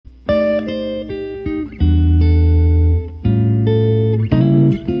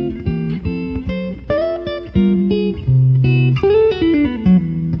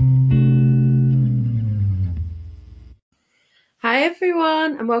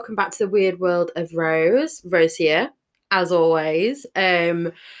welcome back to the Weird World of Rose. Rose here, as always.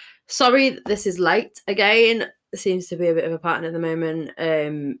 Sorry that this is late again. There seems to be a bit of a pattern at the moment.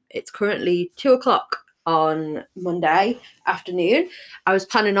 It's currently 2:00 on Monday afternoon. I was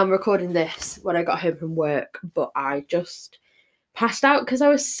planning on recording this when I got home from work, but I just passed out because I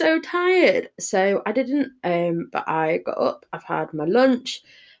was so tired. So I didn't, but I got up, I've had my lunch,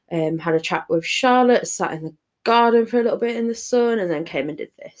 had a chat with Charlotte, sat in the garden for a little bit in the sun, and then came and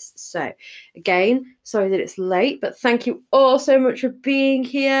did this. So again, sorry that it's late, but thank you all so much for being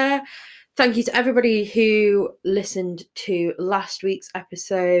here. Thank you to everybody who listened to last week's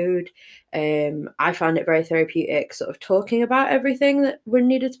episode. I found it very therapeutic, sort of talking about everything that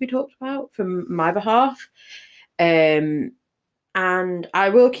needed to be talked about from my behalf. And I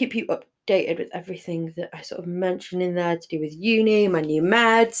will keep you updated with everything that I sort of mentioned in there to do with uni, my new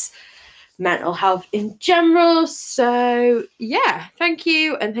meds, mental health in general. So yeah, thank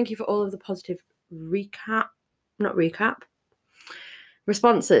you. And thank you for all of the positive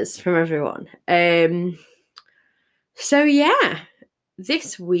responses from everyone. So yeah,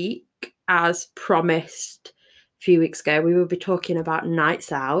 this week, as promised a few weeks ago, we will be talking about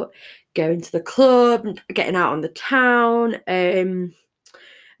nights out, going to the club, getting out on the town, and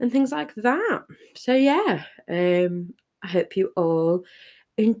things like that. So yeah, I hope you all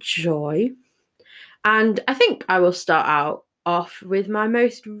enjoy. And I think I will start out off with my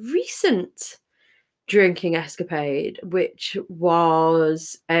most recent drinking escapade, which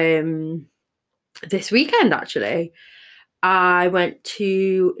was this weekend actually. I went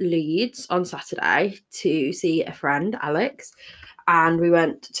to Leeds on Saturday to see a friend, Alex, and we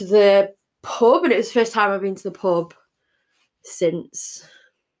went to the pub, and it was the first time I've been to the pub since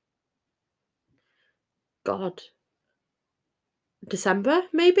December,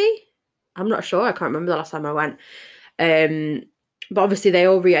 maybe. I'm not sure. I can't remember the last time I went. But obviously they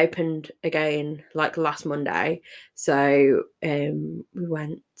all reopened again like last Monday. So we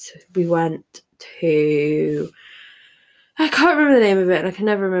went to, I can't remember the name of it, and I can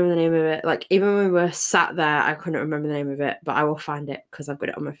never remember the name of it. Like, even when we were sat there, I couldn't remember the name of it, but I will find it because I've got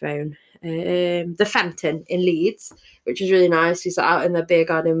it on my phone. The Fenton in Leeds, which is really nice. We sat out in the beer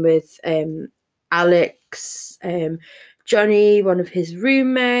garden with Alex, Johnny, one of his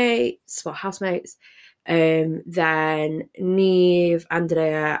housemates, then Neve,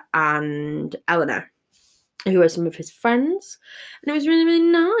 Andrea, and Eleanor, who were some of his friends, and it was really, really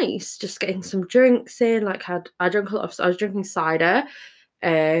nice just getting some drinks in. I was drinking cider.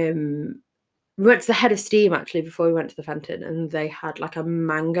 We went to the Head of Steam actually before we went to the Fenton, and they had like a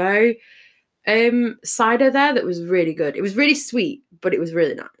mango cider there that was really good. It was really sweet, but it was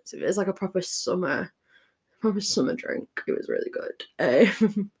really nice. It was like a proper summer drink. It was really good.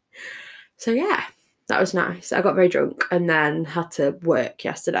 So yeah, that was nice. I got very drunk and then had to work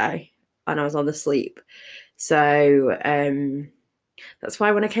yesterday, and I was on the sleep. So that's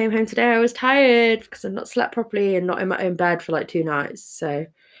why when I came home today, I was tired because I've not slept properly and not in my own bed for like 2 nights. So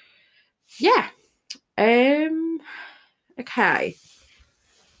yeah. Okay.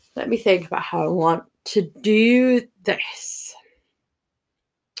 Let me think about how I want to do this.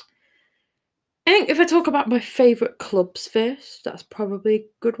 I think if I talk about my favourite clubs first, that's probably a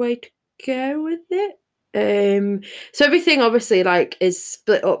good way to go with it. So everything obviously like is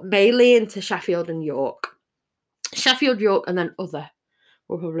split up mainly into Sheffield and York. Sheffield, York, and then other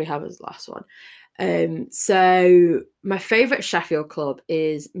we'll probably have as the last one. So my favourite Sheffield club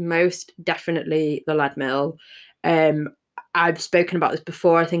is most definitely the Leadmill. I've spoken about this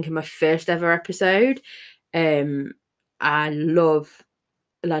before, I think in my first ever episode. I love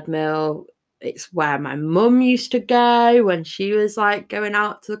Leadmill. It's where my mum used to go when she was like going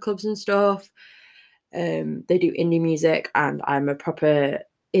out to the clubs and stuff. They do indie music, and I'm a proper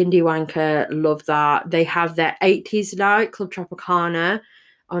indie wanker. Love that. They have their 80s night, Club Tropicana,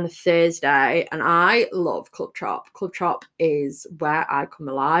 on a Thursday, and I love Club Trop. Club Trop is where I come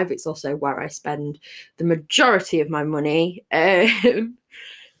alive. It's also where I spend the majority of my money.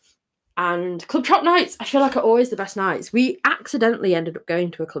 And Club Trop nights, I feel like are always the best nights. We accidentally ended up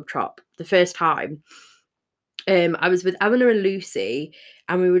going to a Club Trop the first time. I was with Eleanor and Lucy,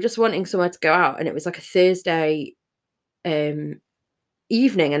 and we were just wanting somewhere to go out, and it was like a Thursday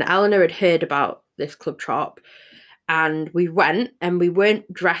evening, and Eleanor had heard about this Club Trop, and we went, and we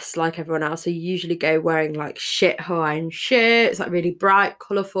weren't dressed like everyone else. So you usually go wearing like shit Hawaiian shirts, like really bright,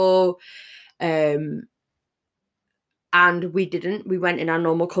 colourful. And we didn't. We went in our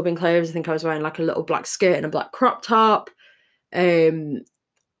normal clubbing clothes. I think I was wearing like a little black skirt and a black crop top. And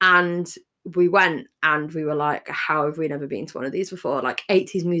we went and we were like, how have we never been to one of these before? Like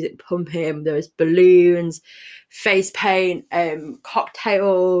 80s music pumping, there was balloons, face paint,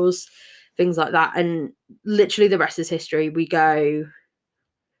 cocktails, things like that. And literally the rest is history.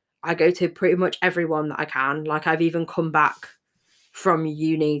 I go to pretty much everyone that I can. Like I've even come back from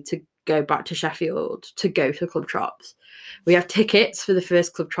uni to go back to Sheffield to go to Club Trops. We have tickets for the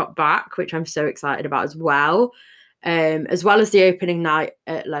first Club Trop back, which I'm so excited about as well as the opening night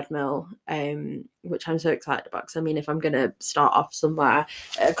at Leadmill, which I'm so excited about. Because I mean, if I'm going to start off somewhere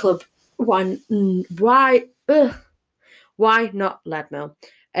at a club, why not Leadmill?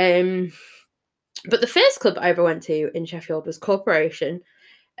 But the first club I ever went to in Sheffield was Corporation,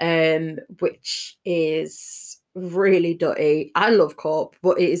 which is really dirty. I love Corp,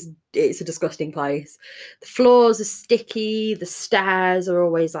 but it's a disgusting place. The floors are sticky, the stairs are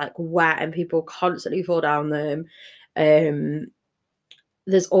always like wet and people constantly fall down them.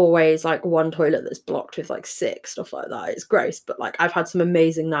 There's always like one toilet that's blocked with like sick stuff like that. It's gross, but like I've had some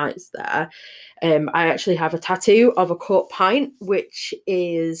amazing nights there. I actually have a tattoo of a Corp pint, which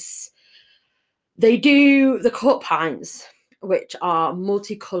is they do the Corp pints, which are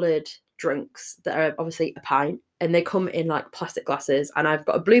multicolored drinks that are obviously a pint, and they come in like plastic glasses. And I've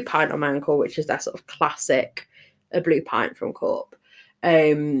got a blue pint on my ankle, which is their sort of classic, a blue pint from Corp.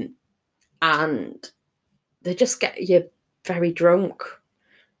 And they just get you very drunk.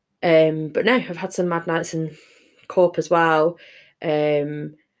 But no, I've had some mad nights in Corp as well.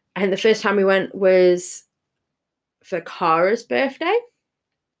 And the first time we went was for Cara's birthday.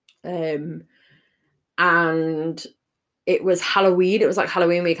 And it was Halloween. It was like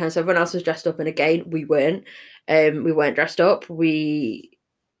Halloween weekend, so everyone else was dressed up, and again, we weren't. We weren't dressed up. We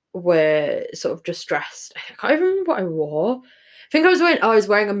were sort of just dressed. I can't even remember what I wore. I think I was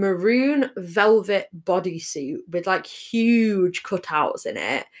wearing a maroon velvet bodysuit with like huge cutouts in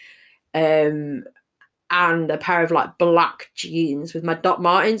it. And a pair of like black jeans with my Doc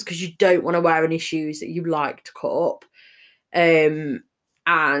Martens, because you don't want to wear any shoes that you like to cut up.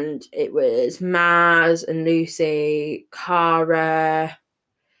 And it was Maz and Lucy, Cara,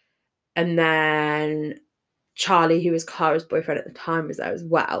 and then Charlie, who was Cara's boyfriend at the time, was there as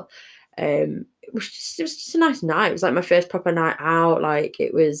well. It was just a nice night. It was like my first proper night out. Like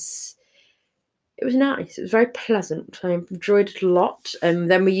it was nice. It was very pleasant. I enjoyed it a lot. And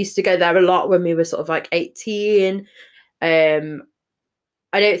then we used to go there a lot when we were sort of like 18. I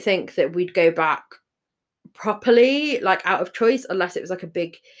don't think that we'd go back properly, like out of choice, unless it was like a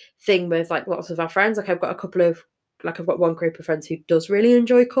big thing with like lots of our friends. Like I've got one group of friends who does really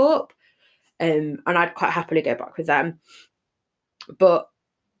enjoy Corp, and I'd quite happily go back with them. But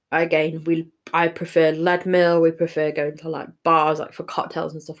again, I prefer Leadmill. We prefer going to like bars, like for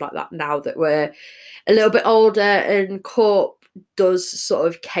cocktails and stuff like that. Now that we're a little bit older, and Corp does sort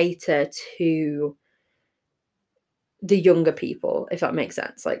of cater to the younger people, if that makes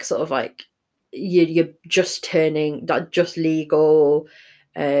sense. Like sort of like you're just turning, like just legal,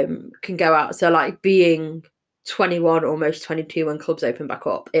 can go out. So like being 21, almost 22 when clubs open back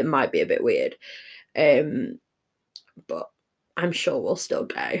up, it might be a bit weird. But I'm sure we'll still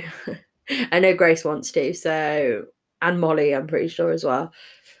go. I know Grace wants to, so, and Molly, I'm pretty sure as well.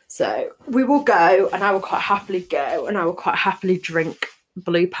 So we will go, and I will quite happily go, and I will quite happily drink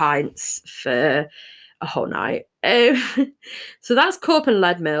blue pints for a whole night. So that's Corp and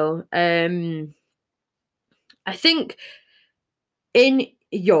Leadmill. I think in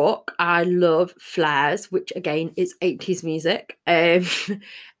York, I love Flares, which again is 80s music. And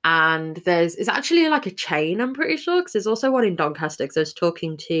it's actually like a chain, I'm pretty sure, because there's also one in Doncaster, because I was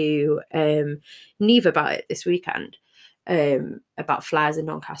talking to Neve about it this weekend, about Flares in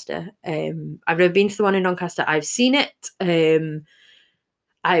Doncaster. I've never been to the one in Doncaster. I've seen it.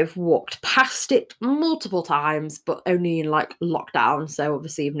 I've walked past it multiple times, but only in like lockdown, so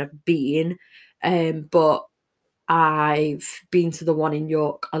obviously I've never been. But I've been to the one in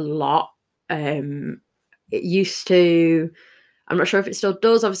York a lot. It used to, I'm not sure if it still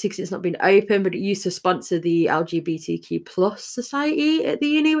does, obviously, because it's not been open, but it used to sponsor the LGBTQ plus society at the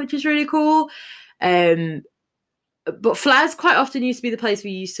uni, which is really cool. But Flares quite often used to be the place we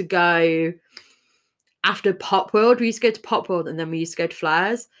used to go after Pop World. We used to go to Pop World, and then we used to go to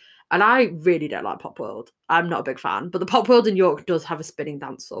Flares. And I really don't like Pop World. I'm not a big fan. But the Pop World in York does have a spinning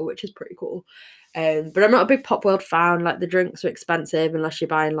dance floor, which is pretty cool. But I'm not a big Pop World fan. Like the drinks are expensive unless you're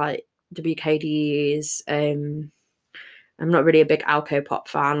buying like WKDs. I'm not really a big Alco Pop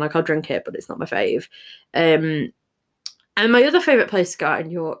fan. Like I'll drink it, but it's not my fave. And my other favourite place to go out in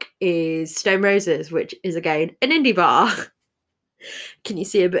York is Stone Roses, which is again an indie bar. Can you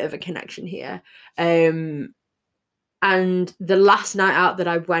see a bit of a connection here? And the last night out that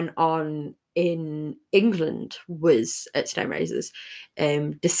I went on in England was at Stone Roses.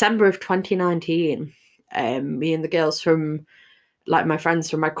 December of 2019. Me and the girls from, like, my friends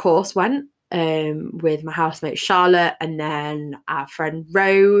from my course went with my housemate Charlotte, and then our friend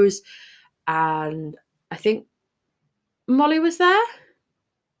Rose, and I think Molly was there.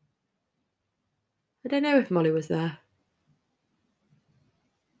 I don't know if Molly was there.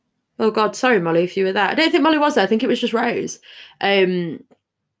 Oh God, sorry, Molly, if you were there. I don't think Molly was there. I think it was just Rose. But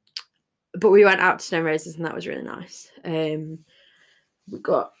we went out to Stone Roses, and that was really nice. We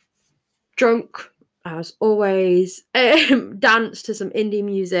got drunk as always, danced to some indie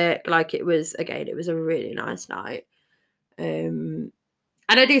music. Like, it was a really nice night. And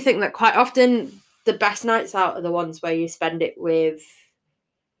I do think that quite often the best nights out are the ones where you spend it with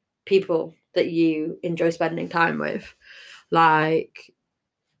people that you enjoy spending time with. Like,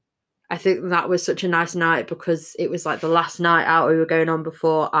 I think that was such a nice night because it was like the last night out we were going on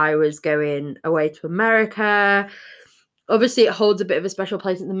before I was going away to America. Obviously, it holds a bit of a special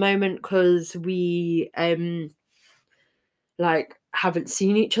place at the moment because we like haven't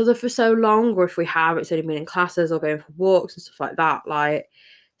seen each other for so long, or if we have, it's only been in classes or going for walks and stuff like that. Like,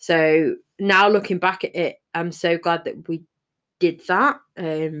 so now looking back at it, I'm so glad that we did that.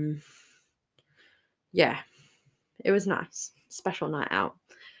 Yeah, it was nice, special night out.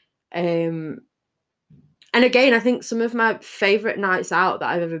 And again, I think some of my favorite nights out that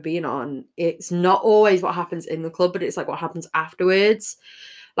I've ever been on, it's not always what happens in the club, but it's like what happens afterwards.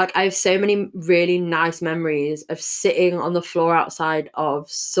 Like, I have so many really nice memories of sitting on the floor outside of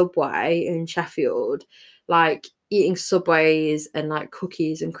Subway in Sheffield, like eating Subways and like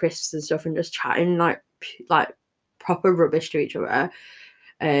cookies and crisps and stuff, and just chatting like proper rubbish to each other.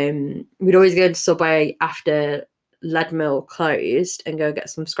 We'd always go to Subway after Leadmill closed and go get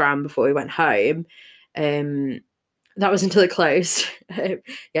some scram before we went home. That was until it closed. Yeah,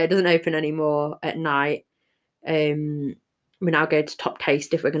 it doesn't open anymore at night. We now go to Top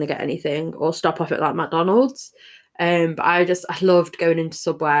Taste if we're going to get anything, or stop off at like McDonald's. But I loved going into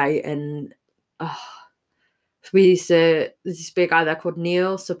Subway, and there's this big guy there called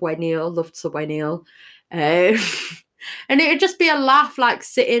Neil, Subway Neil, loved Subway Neil. And it would just be a laugh, like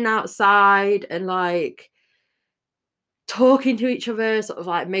sitting outside and like talking to each other, sort of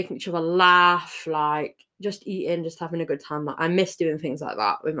like making each other laugh, like just eating, just having a good time. Like, I miss doing things like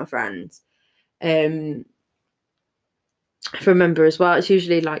that with my friends. If I remember as well, it's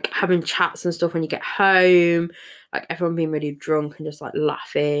usually like having chats and stuff when you get home, like everyone being really drunk and just like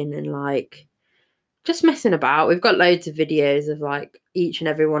laughing and like just messing about. We've got loads of videos of like each and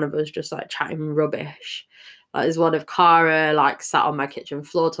every one of us just like chatting rubbish. Like, there's one of Cara like sat on my kitchen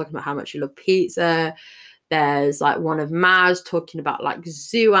floor talking about how much she loved pizza. There's like one of Maz talking about like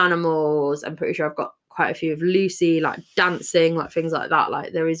zoo animals. I'm pretty sure I've got quite a few of Lucy like dancing, like things like that.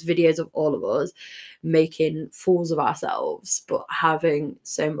 Like, there is videos of all of us making fools of ourselves, but having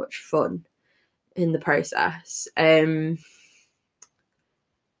so much fun in the process. Yeah,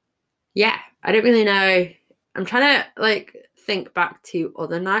 I don't really know. I'm trying to like think back to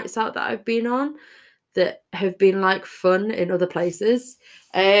other nights out that I've been on that have been like fun in other places.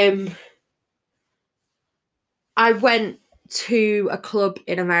 I went to a club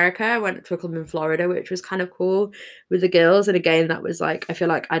in America. I went to a club in Florida, which was kind of cool with the girls. And again, that was like, I feel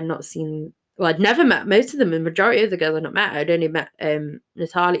like I'd not seen, well, I'd never met most of them. The majority of the girls I'd not met. I'd only met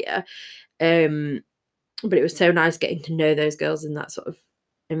Natalia. But it was so nice getting to know those girls in that sort of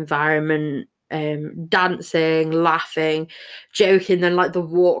environment, dancing, laughing, joking, then like the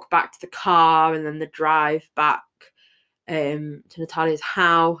walk back to the car and then the drive back to Natalia's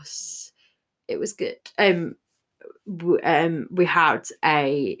house. It was good. We had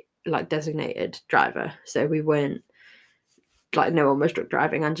a like designated driver, so we weren't like, no one was drunk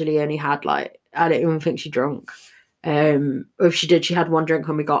driving. Angeli only had like, I don't even think she drunk. If she did, she had one drink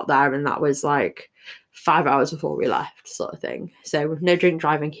when we got there, and that was like 5 hours before we left, sort of thing. So no drink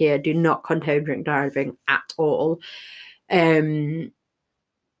driving here. Do not condone drink driving at all. So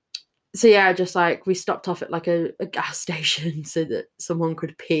yeah, just like we stopped off at like a gas station so that someone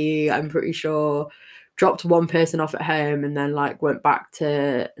could pee, I'm pretty sure. Dropped one person off at home and then like went back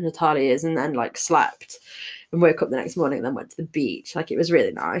to Natalia's and then like slept and woke up the next morning and then went to the beach. Like, it was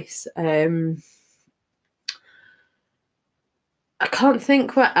really nice. I can't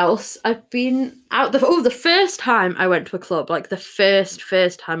think where else I've been out. The first time I went to a club, like the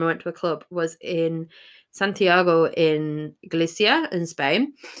first time I went to a club was in Santiago in Galicia in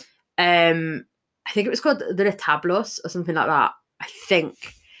Spain. I think it was called the Retablos or something like that, I think.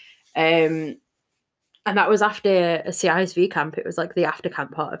 And that was after a CISV camp. It was like the after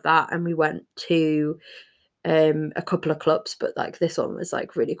camp part of that. And we went to a couple of clubs, but like this one was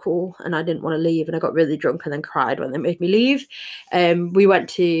like really cool, and I didn't want to leave, and I got really drunk and then cried when they made me leave. We went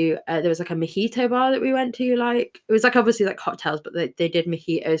to there was like a mojito bar that we went to, like it was like obviously like cocktails, but they did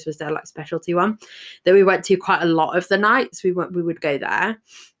mojitos was their like specialty one that we went to quite a lot of the nights. We would go there,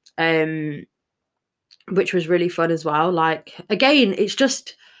 which was really fun as well. Like again, it's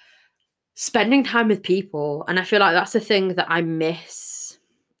just spending time with people, and I feel like that's the thing that I miss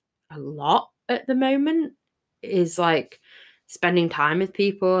a lot at the moment, is like spending time with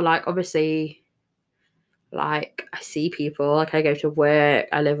people. Like obviously, like I see people, like I go to work,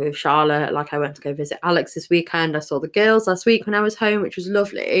 I live with Charlotte, like I went to go visit Alex this weekend, I saw the girls last week when I was home, which was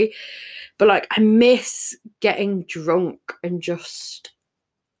lovely, but like I miss getting drunk and just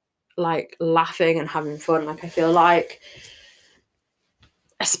like laughing and having fun. Like I feel like,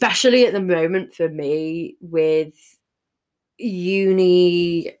 especially at the moment for me with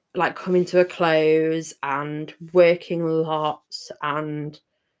uni like coming to a close and working lots and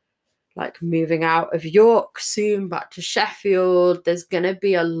like moving out of York soon back to Sheffield, there's gonna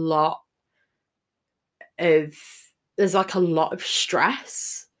be a lot of there's like a lot of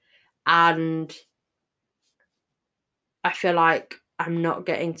stress, and I feel like I'm not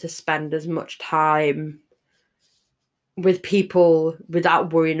getting to spend as much time with people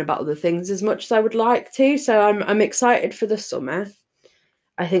without worrying about other things as much as I would like to. So I'm excited for the summer.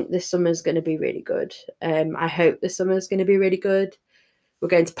 I think this summer is going to be really good. I hope this summer is going to be really good. We're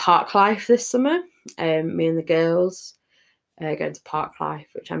going to Parklife this summer. Me and the girls are going to Parklife,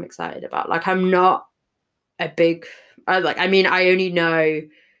 which I'm excited about. Like I'm not a big I only know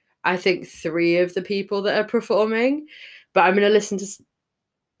I think 3 of the people that are performing, but I'm going to listen to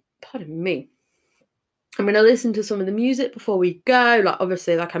pardon me. I'm going to listen to some of the music before we go. Like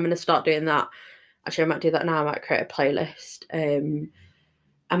obviously like I'm going to start doing that. Actually I might do that now. I might create a playlist.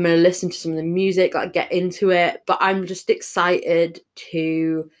 I'm going to listen to some of the music, like get into it, but I'm just excited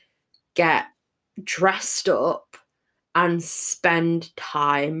to get dressed up and spend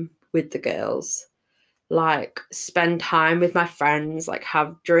time with the girls. Like spend time with my friends, like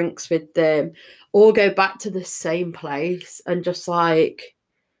have drinks with them, or go back to the same place and just like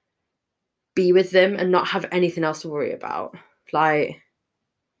be with them and not have anything else to worry about. Like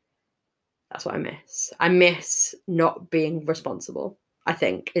that's what I miss. I miss not being responsible, I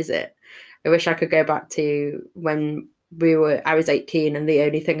think, is it. I wish I could go back to when I was 18 and the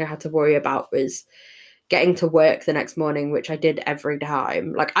only thing I had to worry about was getting to work the next morning, which I did every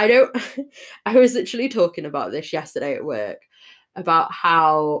time. Like I was literally talking about this yesterday at work about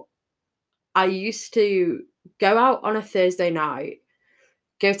how I used to go out on a Thursday night,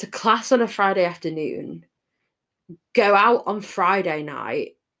 go to class on a Friday afternoon, go out on Friday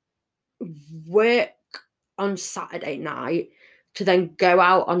night, work on Saturday night, to then go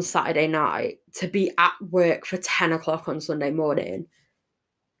out on Saturday night to be at work for 10 o'clock on Sunday morning,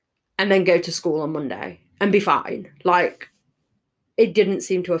 and then go to school on Monday and be fine. Like it didn't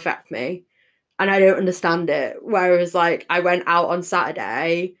seem to affect me, and I don't understand it. Whereas like I went out on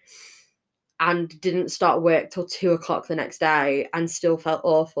Saturday and didn't start work till 2 o'clock the next day and still felt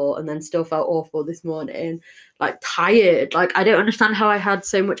awful, and then still felt awful this morning, like tired. Like I don't understand how I had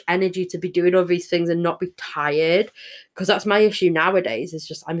so much energy to be doing all these things and not be tired, because that's my issue nowadays, is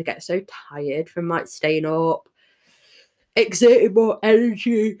just I get so tired from like staying up, exerting more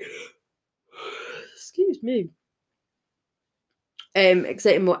energy. Excuse me.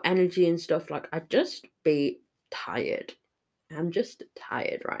 Exerting more energy and stuff. Like I'd just be tired. I'm just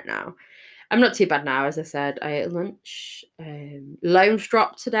tired right now. I'm not too bad now, as I said. I ate lunch. Loans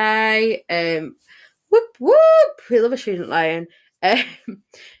dropped today. Whoop whoop. We love a student loan. I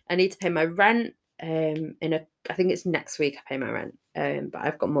need to pay my rent. I think it's next week I pay my rent. But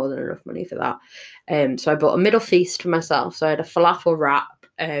I've got more than enough money for that. So I bought a middle feast for myself. So I had a falafel wrap,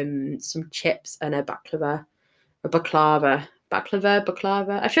 some chips, and a baklava. Baklava.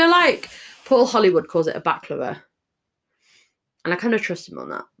 I feel like Paul Hollywood calls it a baklava. And I kind of trust him on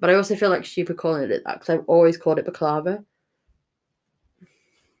that. But I also feel like stupid calling it that, because I've always called it baklava.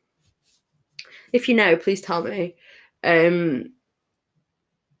 If you know, please tell me. I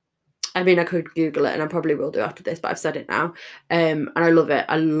mean, I could Google it, and I probably will do after this, but I've said it now. And I love it.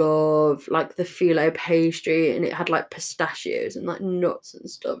 I love like the phyllo pastry, and it had like pistachios and like nuts and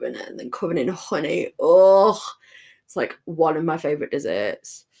stuff in it, and then covered in honey. Oh, it's like one of my favorite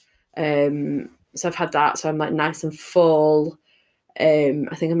desserts. So I've had that, so I'm like nice and full.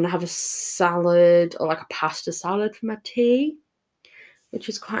 I think I'm gonna have a salad or like a pasta salad for my tea, which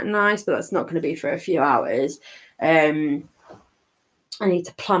is quite nice, but that's not going to be for a few hours. I need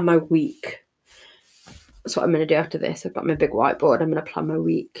to plan my week. That's what I'm going to do after this. I've got my big whiteboard. I'm going to plan my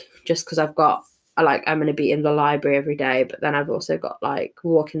week, just because I've got I'm going to be in the library every day, but then I've also got like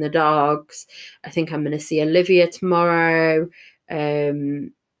walking the dogs. I think I'm going to see Olivia tomorrow. I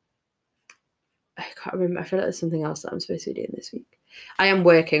can't remember. I feel like there's something else that I'm supposed to be doing this week. I am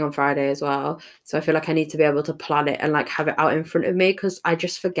working on Friday as well, so I feel like I need to be able to plan it and like have it out in front of me, because I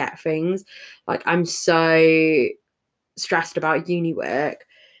just forget things. Like, I'm so stressed about uni work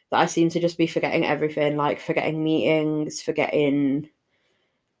that I seem to just be forgetting everything, like forgetting meetings, forgetting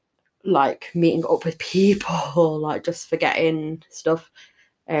like meeting up with people, like just forgetting stuff.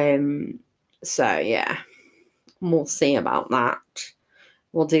 So yeah, we'll see about that.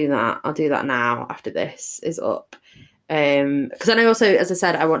 We'll do that. I'll do that now after this is up. Because then I also, as I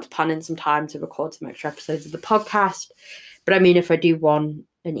said, I want to plan in some time to record some extra episodes of the podcast. But I mean, if I do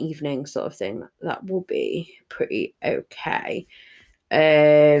an evening sort of thing, that will be pretty okay.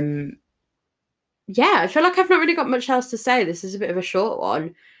 Yeah, I feel like I've not really got much else to say. This is a bit of a short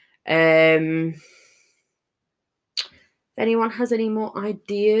one. If anyone has any more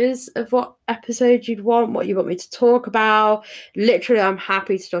ideas of what episode you'd want, what you want me to talk about, literally, I'm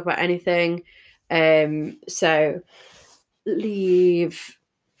happy to talk about anything. So leave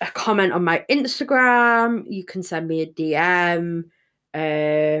a comment on my Instagram. You can send me a DM.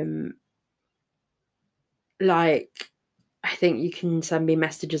 I think you can send me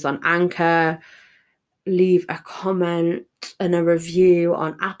messages on Anchor. Leave a comment and a review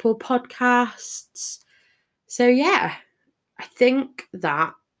on Apple Podcasts. So yeah, I think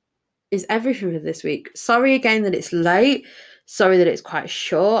that is everything for this week. Sorry again that it's late. Sorry that it's quite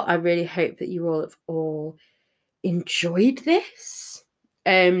short. I really hope that you all have enjoyed this.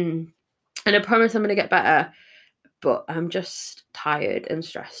 And I promise I'm going to get better, but I'm just tired and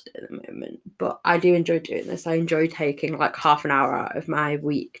stressed at the moment. But I do enjoy doing this. I enjoy taking like half an hour out of my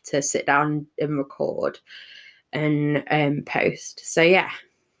week to sit down and record and post. So yeah,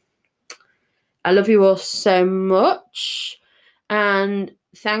 I love you all so much, and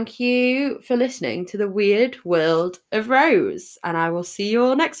thank you for listening to the Weird World of Rose, and I will see you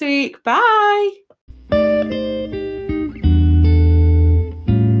all next week. Bye.